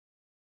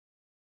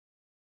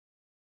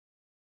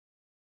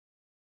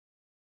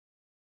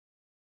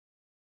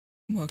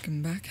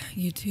Welcome back,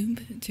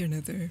 YouTube, to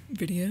another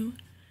video.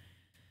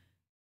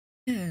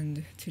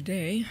 And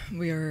today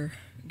we are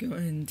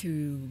going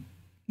to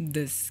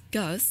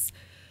discuss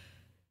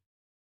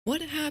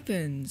what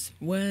happens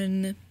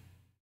when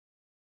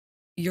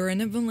you're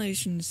in a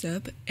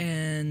relationship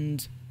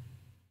and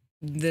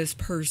this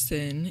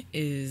person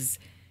is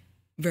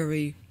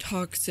very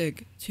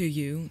toxic to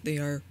you. They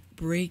are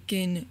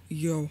breaking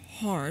your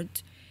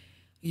heart.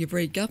 You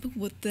break up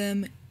with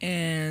them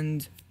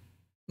and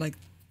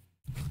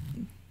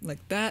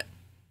like that,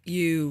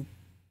 you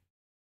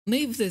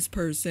leave this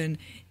person,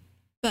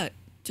 but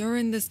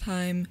during this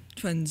time,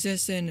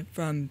 transition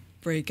from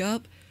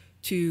breakup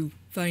to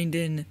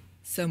finding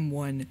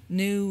someone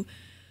new,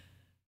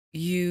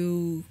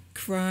 you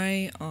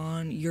cry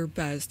on your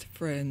best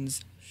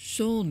friend's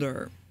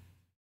shoulder.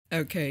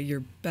 Okay,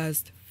 your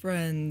best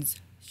friend's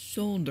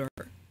shoulder.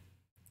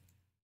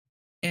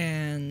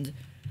 And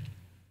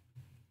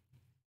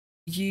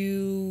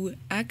you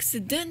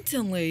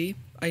accidentally,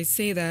 I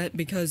say that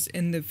because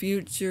in the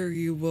future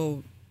you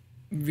will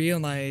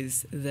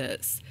realize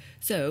this.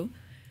 So,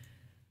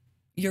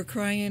 you're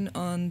crying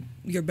on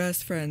your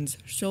best friend's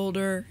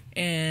shoulder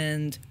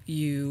and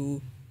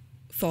you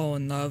fall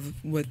in love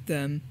with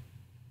them.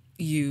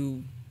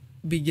 You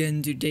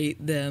begin to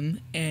date them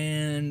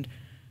and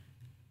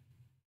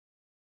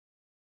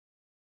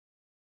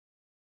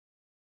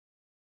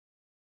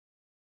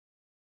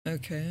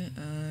okay,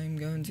 I'm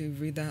going to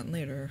read that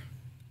later.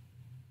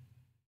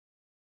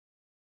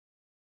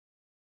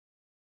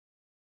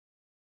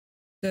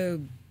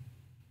 So,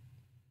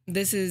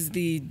 this is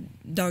the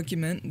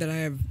document that I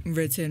have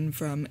written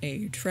from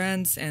a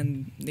trance,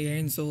 and the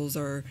angels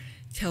are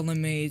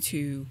telling me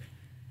to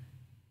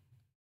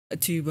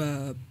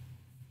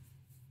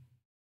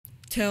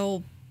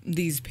tell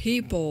these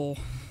people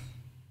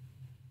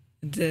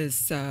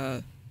this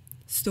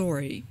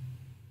story.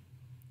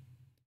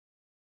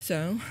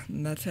 So,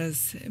 let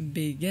us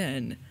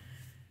begin.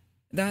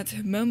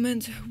 That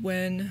moment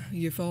when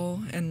you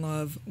fall in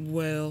love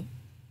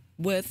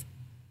with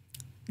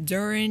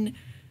during,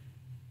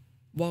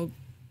 well,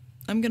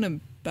 I'm gonna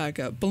back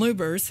up.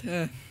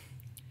 Bloopers.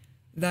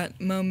 That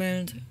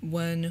moment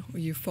when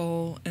you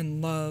fall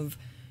in love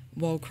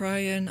while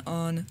crying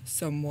on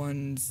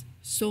someone's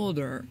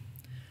shoulder.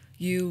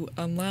 You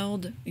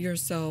allowed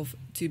yourself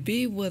to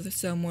be with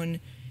someone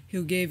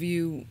who gave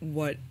you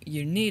what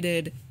you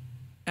needed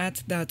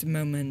at that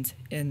moment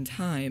in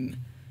time.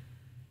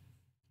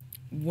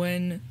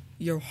 When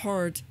your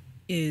heart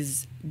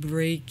is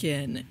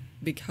breaking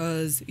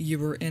because you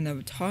were in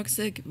a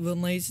toxic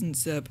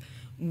relationship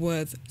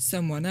with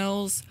someone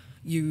else,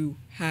 you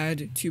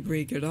had to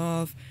break it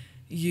off,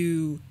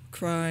 you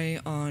cry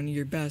on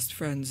your best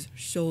friend's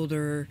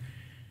shoulder.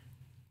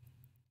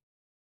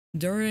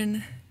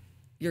 During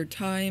your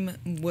time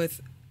with,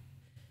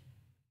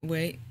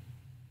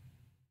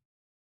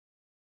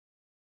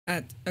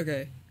 at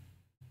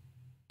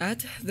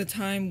the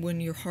time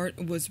when your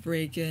heart was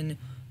breaking,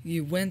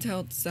 you went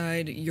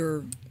outside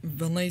your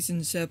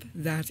relationship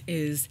that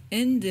is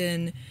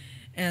ending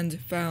and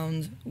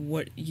found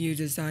what you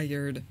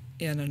desired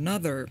in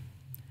another.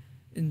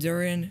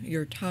 During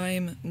your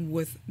time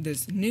with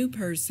this new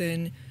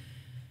person,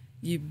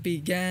 you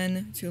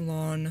began to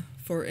long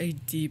for a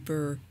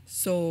deeper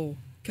soul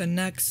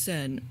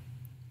connection.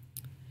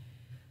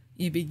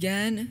 You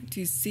began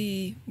to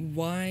see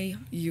why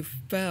you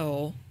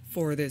fell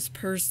for this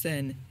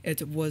person.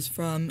 It was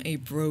from a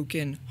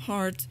broken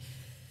heart,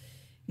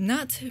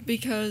 not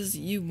because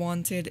you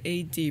wanted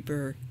a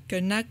deeper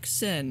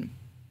connection,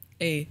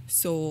 a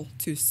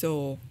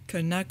soul-to-soul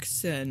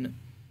connection.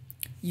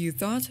 You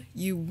thought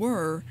you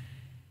were,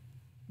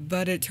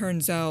 but it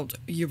turns out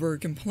you were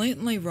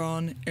completely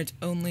wrong. It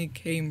only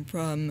came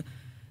from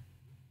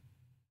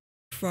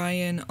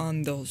crying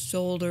on the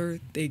shoulder.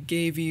 They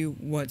gave you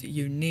what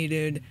you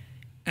needed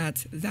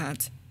at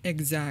that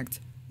exact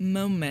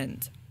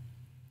moment.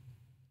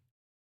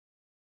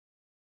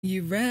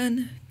 You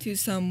ran to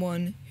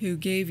someone who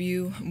gave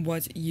you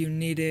what you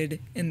needed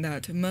in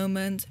that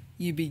moment.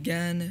 You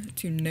began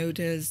to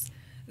notice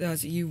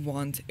that you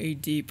want a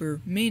deeper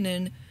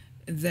meaning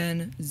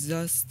than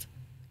just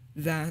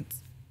that.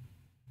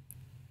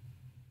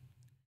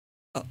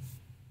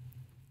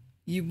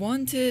 You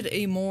wanted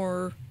a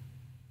more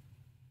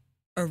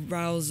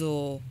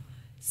arousal,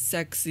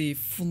 sexy,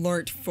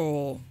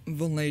 flirtful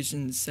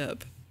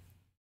relationship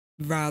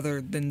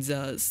rather than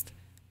just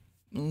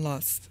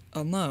lust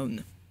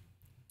alone.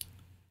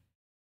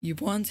 You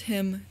want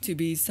him to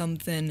be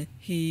something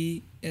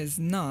he is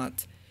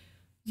not.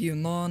 You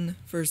long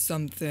for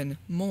something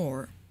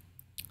more.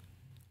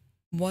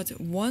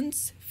 What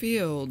once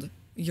fueled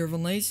your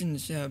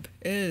relationship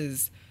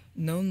is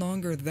no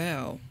longer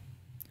there.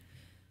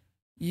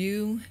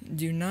 You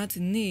do not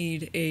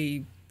need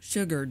a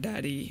sugar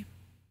daddy.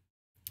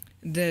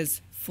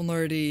 This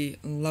flirty,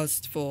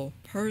 lustful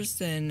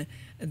person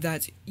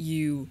that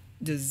you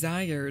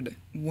desired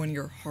when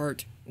your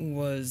heart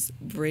was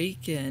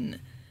breaking.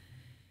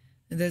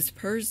 This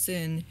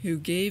person who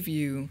gave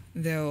you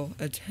their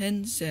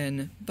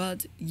attention,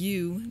 but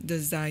you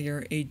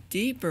desire a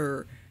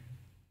deeper.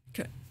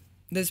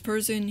 This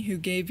person who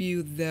gave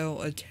you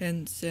their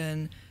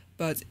attention,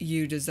 but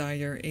you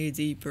desire a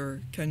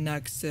deeper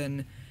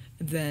connection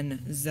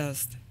than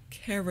just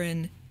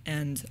caring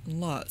and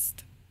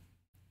lust.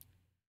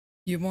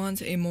 You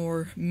want a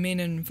more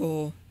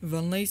meaningful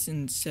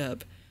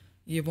relationship.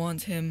 You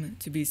want him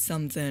to be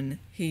something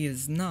he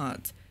is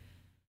not.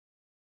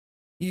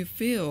 You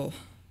feel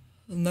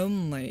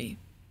lonely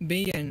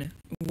being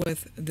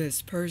with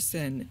this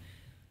person.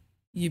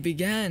 You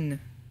begin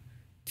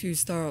to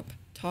stop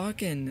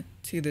talking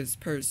to this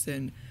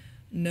person,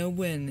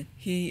 knowing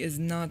he is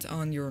not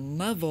on your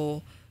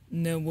level,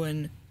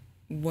 knowing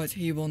what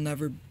he will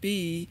never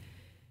be,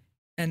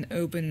 an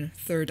open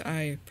third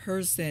eye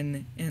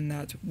person in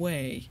that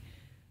way,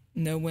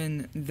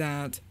 knowing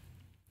that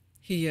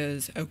he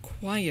is a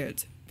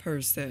quiet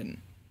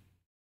person.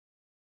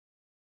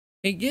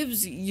 It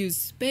gives you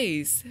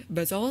space,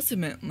 but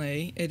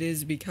ultimately it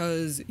is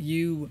because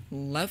you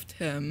left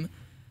him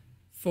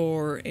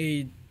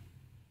to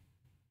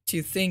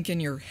think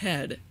in your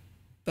head,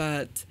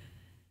 but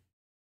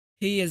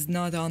he is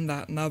not on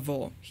that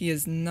level. He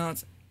is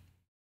not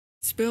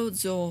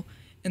spiritual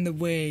in the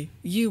way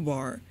you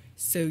are.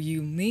 So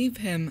you leave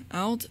him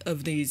out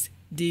of these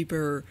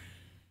deeper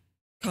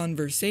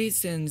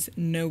conversations,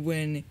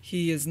 knowing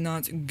he is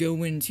not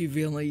going to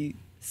really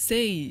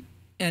say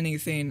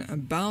anything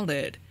about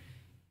it.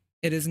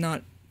 It is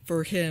not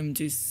for him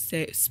to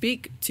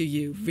speak to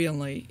you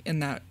really in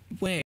that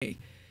way.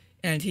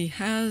 And he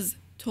has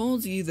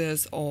told you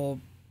this all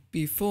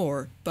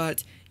before,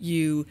 but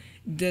you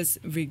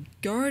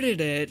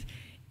disregarded it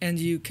and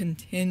you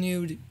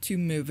continued to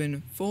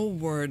moving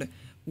forward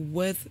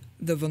with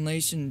the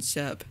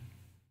relationship.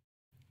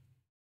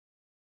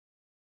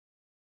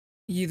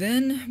 You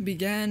then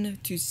began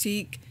to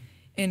seek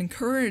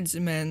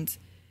encouragement,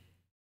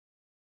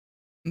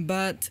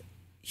 but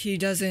he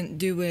doesn't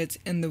do it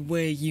in the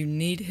way you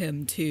need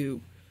him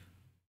to.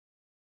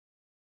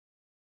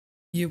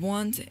 You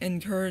want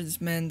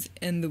encouragement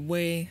in the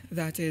way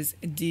that is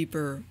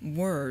deeper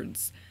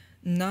words,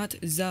 not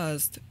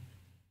just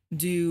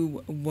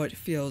do what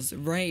feels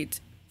right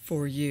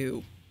for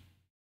you.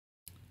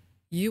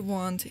 You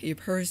want a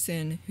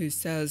person who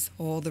says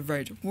all the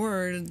right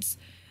words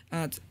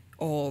at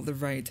all the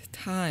right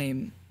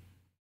time.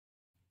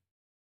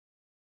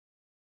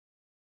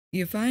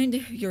 You find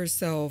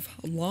yourself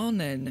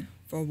longing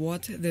for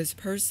what this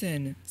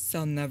person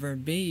shall never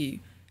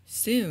be.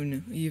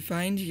 Soon you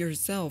find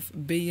yourself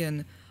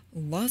being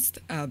lust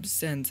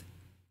absent.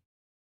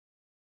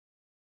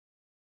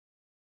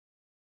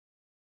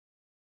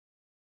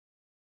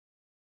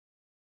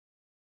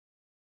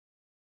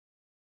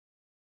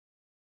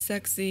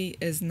 Sexy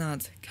is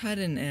not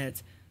cutting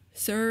it.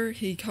 Sir,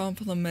 he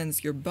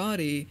compliments your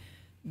body,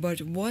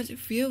 but what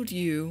filled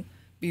you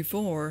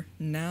before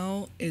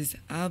now is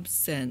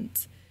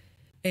absent.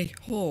 A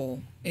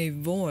hole, a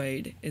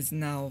void is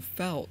now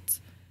felt.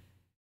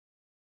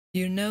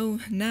 You know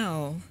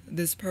now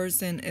this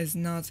person is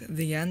not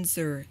the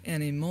answer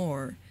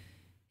anymore.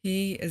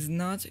 He is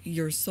not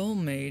your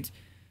soulmate.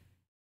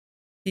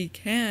 He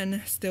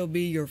can still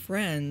be your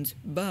friend,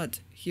 but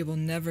he will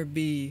never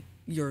be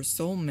your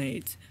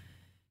soulmate.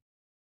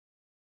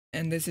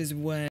 And this is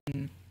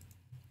when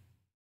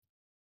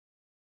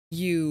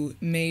you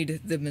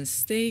made the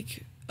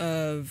mistake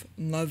of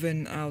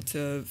loving out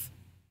of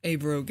a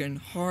broken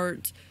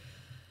heart,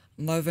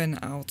 loving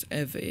out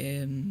of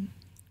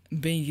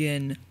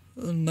being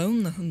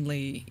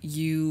lonely.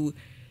 You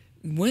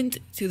went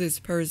to this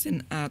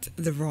person at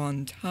the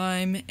wrong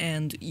time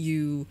and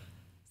you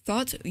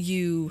thought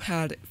you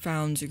had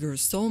found your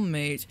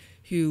soulmate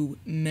who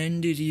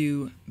mended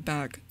you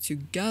back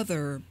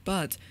together,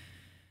 but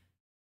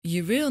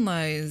you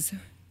realize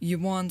you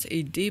want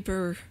a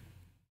deeper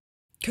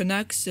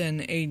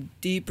connection, a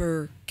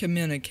deeper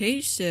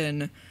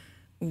communication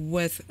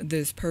with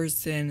this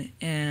person,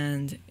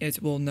 and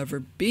it will never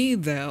be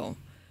there.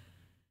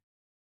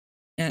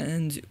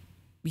 And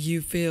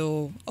you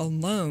feel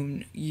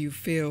alone, you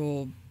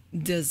feel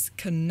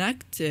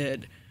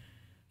disconnected,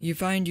 you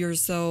find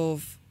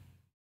yourself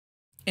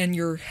in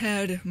your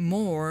head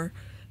more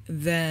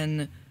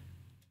than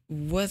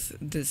with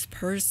this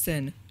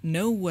person,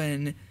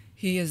 knowing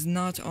he is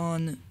not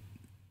on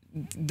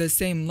the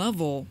same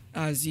level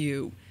as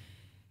you.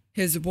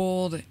 His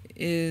world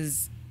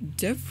is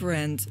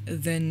different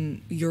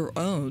than your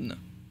own.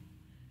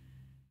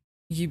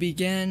 You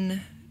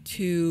begin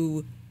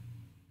to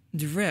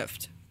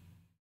drift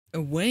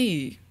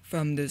away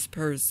from this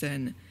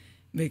person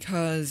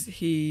because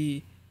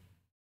he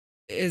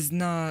is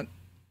not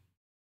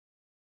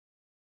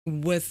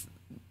with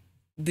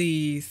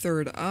the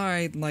third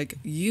eye like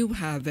you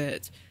have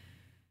it.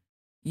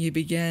 You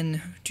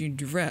begin to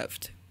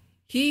drift.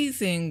 He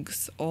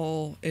thinks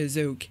all is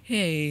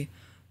okay.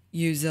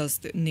 You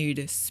just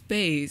need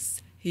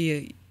space.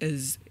 He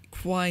is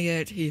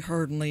quiet. He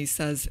hardly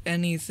says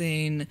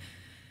anything.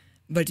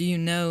 But you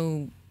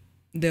know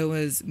there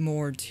was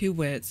more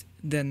to it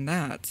than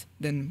that,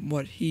 than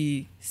what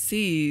he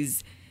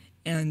sees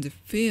and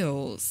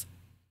feels.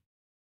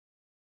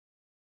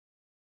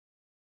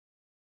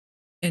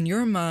 In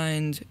your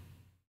mind,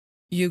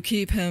 you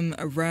keep him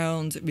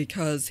around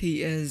because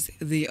he is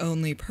the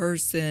only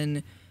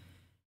person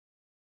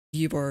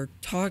you are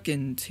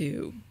talking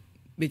to.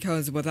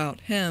 Because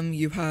without him,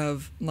 you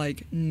have,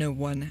 like, no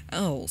one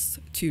else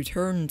to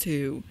turn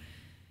to.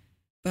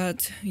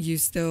 But you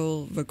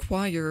still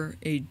require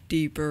a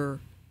deeper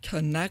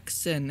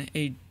connection,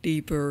 a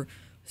deeper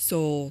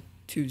soul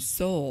to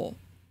soul.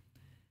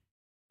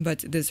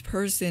 But this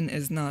person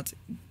is not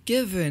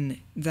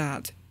given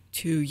that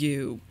to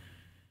you.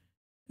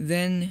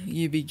 Then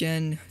you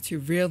begin to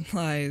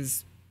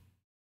realize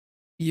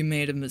you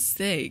made a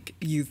mistake.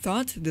 You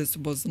thought this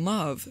was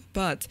love,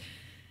 but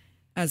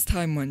as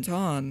time went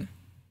on,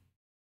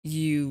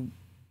 you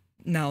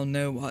now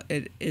know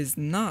it is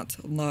not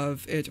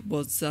love. It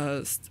was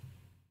just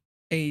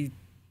a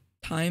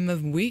time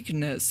of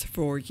weakness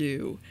for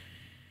you.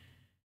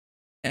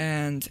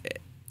 And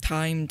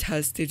time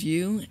tested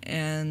you,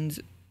 and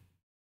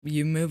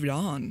you moved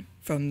on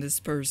from this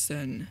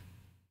person.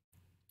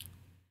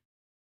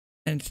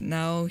 And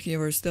now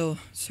you are still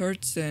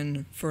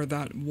searching for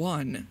that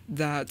one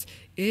that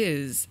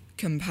is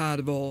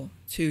compatible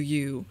to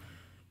you.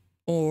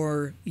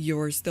 Or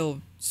you're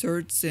still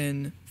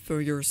searching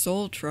for your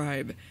soul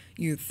tribe.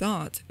 You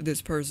thought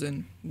this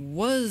person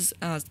was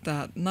at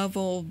that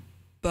level,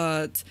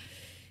 but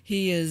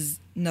he is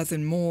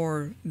nothing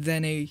more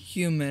than a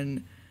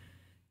human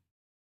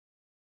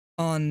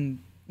on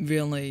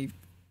really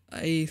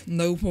a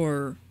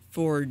lower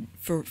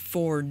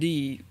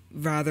 4D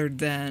rather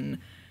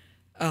than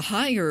a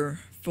higher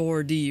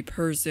 4D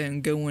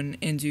person going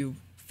into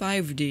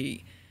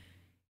 5D.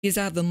 He's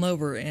at the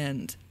lower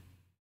end.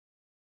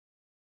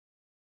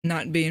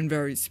 Not being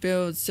very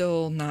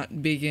spiritual,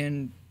 not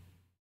being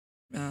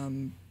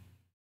not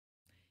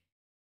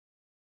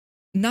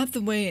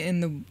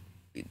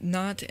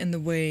in the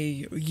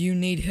way you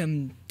need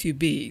him to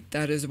be.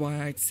 That is why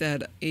I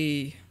said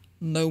a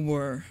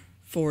lower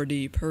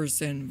 4D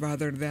person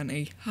rather than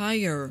a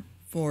higher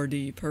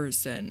 4D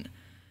person.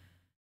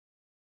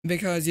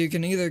 Because you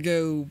can either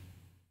go,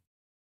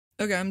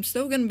 okay, I'm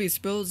still gonna be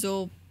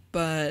spiritual,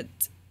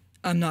 but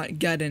I'm not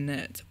getting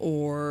it,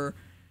 or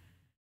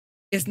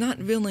it's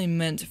not really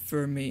meant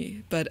for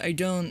me, but I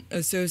don't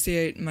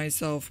associate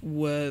myself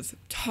with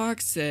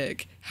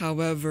toxic.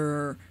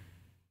 However,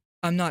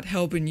 I'm not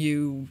helping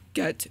you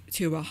get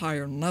to a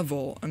higher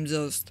level.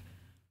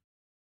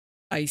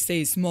 I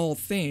say small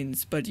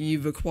things, but you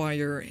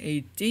require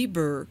a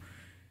deeper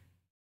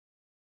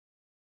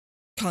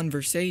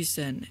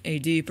conversation, a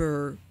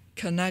deeper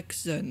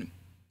connection.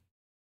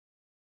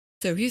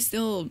 So he's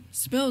still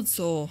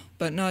spiritual,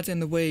 but not in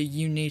the way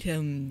you need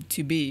him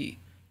to be.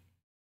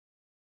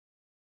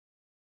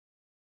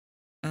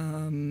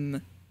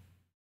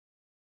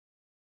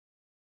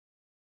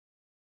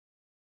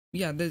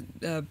 Yeah,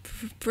 the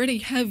pretty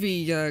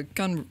heavy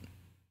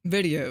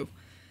video.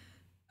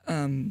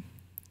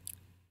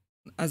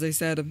 As I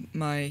said,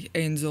 my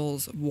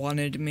angels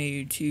wanted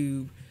me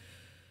to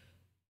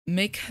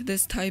make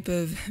this type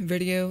of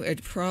video.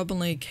 It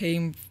probably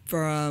came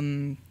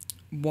from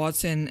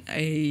watching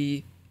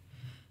an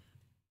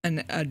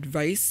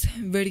advice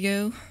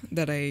video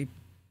that I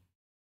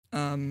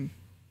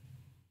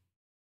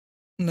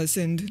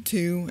listened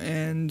to,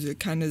 and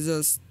kind of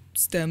just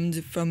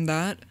stemmed from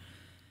that.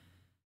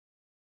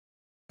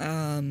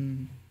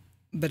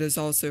 But it's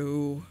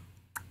also,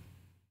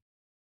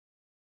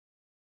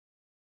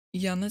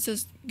 yeah, let's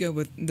just go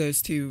with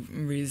those two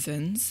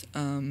reasons.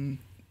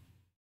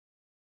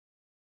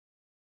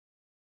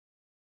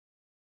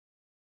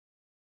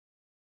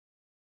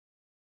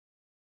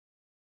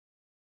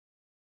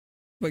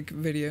 Quick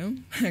video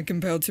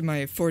compared to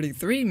my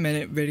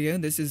 43-minute video.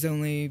 This is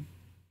only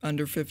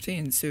under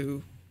 15,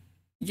 so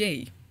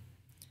yay.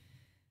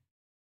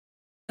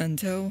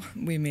 Until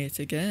we meet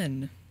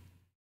again.